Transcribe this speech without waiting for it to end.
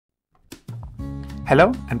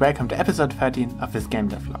Hello and welcome to episode 13 of this game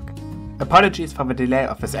Devlog. Apologies for the delay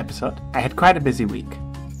of this episode, I had quite a busy week.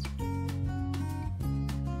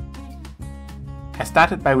 I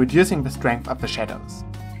started by reducing the strength of the shadows.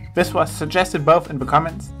 This was suggested both in the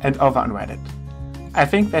comments and over on Reddit. I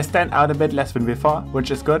think they stand out a bit less than before,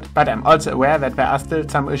 which is good, but I'm also aware that there are still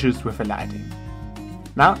some issues with the lighting.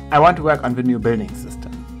 Now I want to work on the new building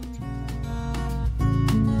system.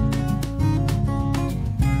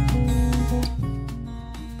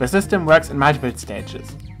 The system works in multiple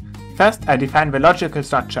stages. First, I define the logical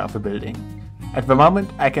structure of a building. At the moment,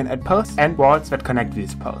 I can add posts and walls that connect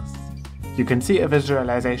these posts. You can see a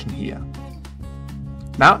visualization here.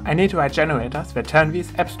 Now I need to write generators that turn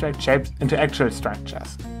these abstract shapes into actual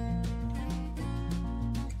structures.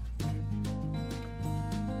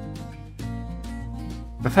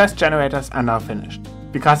 The first generators are now finished.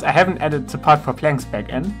 Because I haven't added support for planks back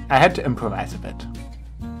in, I had to improvise a bit.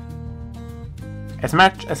 As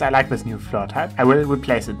much as I like this new floor type, I will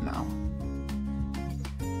replace it now.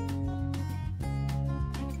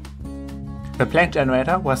 The plank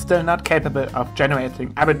generator was still not capable of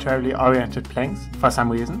generating arbitrarily oriented planks for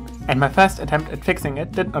some reason, and my first attempt at fixing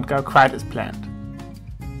it did not go quite as planned.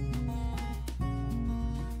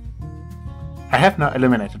 I have now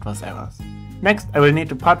eliminated those errors. Next, I will need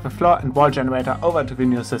to port the floor and wall generator over to the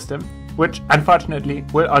new system, which unfortunately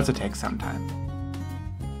will also take some time.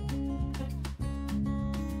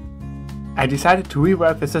 I decided to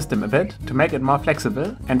rework the system a bit to make it more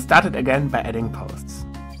flexible and started again by adding posts.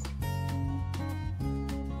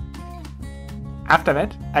 After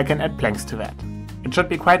that, I can add planks to that. It should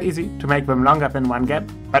be quite easy to make them longer than one gap,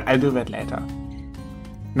 but I'll do that later.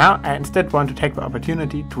 Now I instead want to take the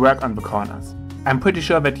opportunity to work on the corners. I'm pretty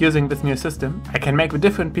sure that using this new system, I can make the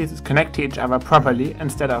different pieces connect to each other properly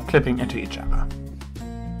instead of clipping into each other.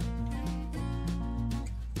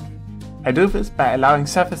 I do this by allowing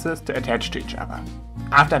surfaces to attach to each other.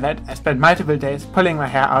 After that, I spent multiple days pulling my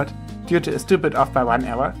hair out due to a stupid off by one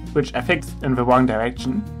error, which I fixed in the wrong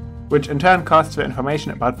direction, which in turn caused the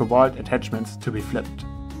information about the wall attachments to be flipped.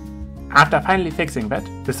 After finally fixing that,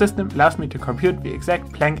 the system allows me to compute the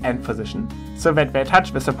exact plank end position, so that they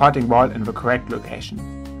touch the supporting wall in the correct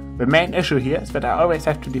location. The main issue here is that I always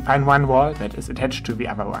have to define one wall that is attached to the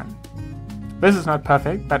other one. This is not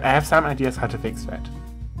perfect, but I have some ideas how to fix that.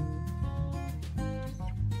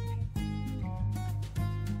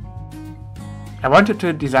 I wanted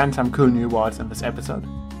to design some cool new walls in this episode,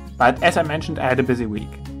 but as I mentioned I had a busy week,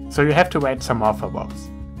 so you have to wait some more for those.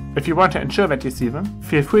 If you want to ensure that you see them,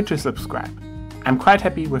 feel free to subscribe. I'm quite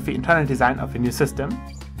happy with the internal design of the new system,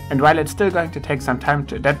 and while it's still going to take some time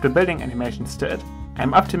to adapt the building animations to it,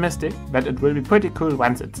 I'm optimistic that it will be pretty cool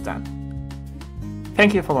once it's done.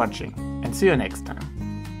 Thank you for watching, and see you next time.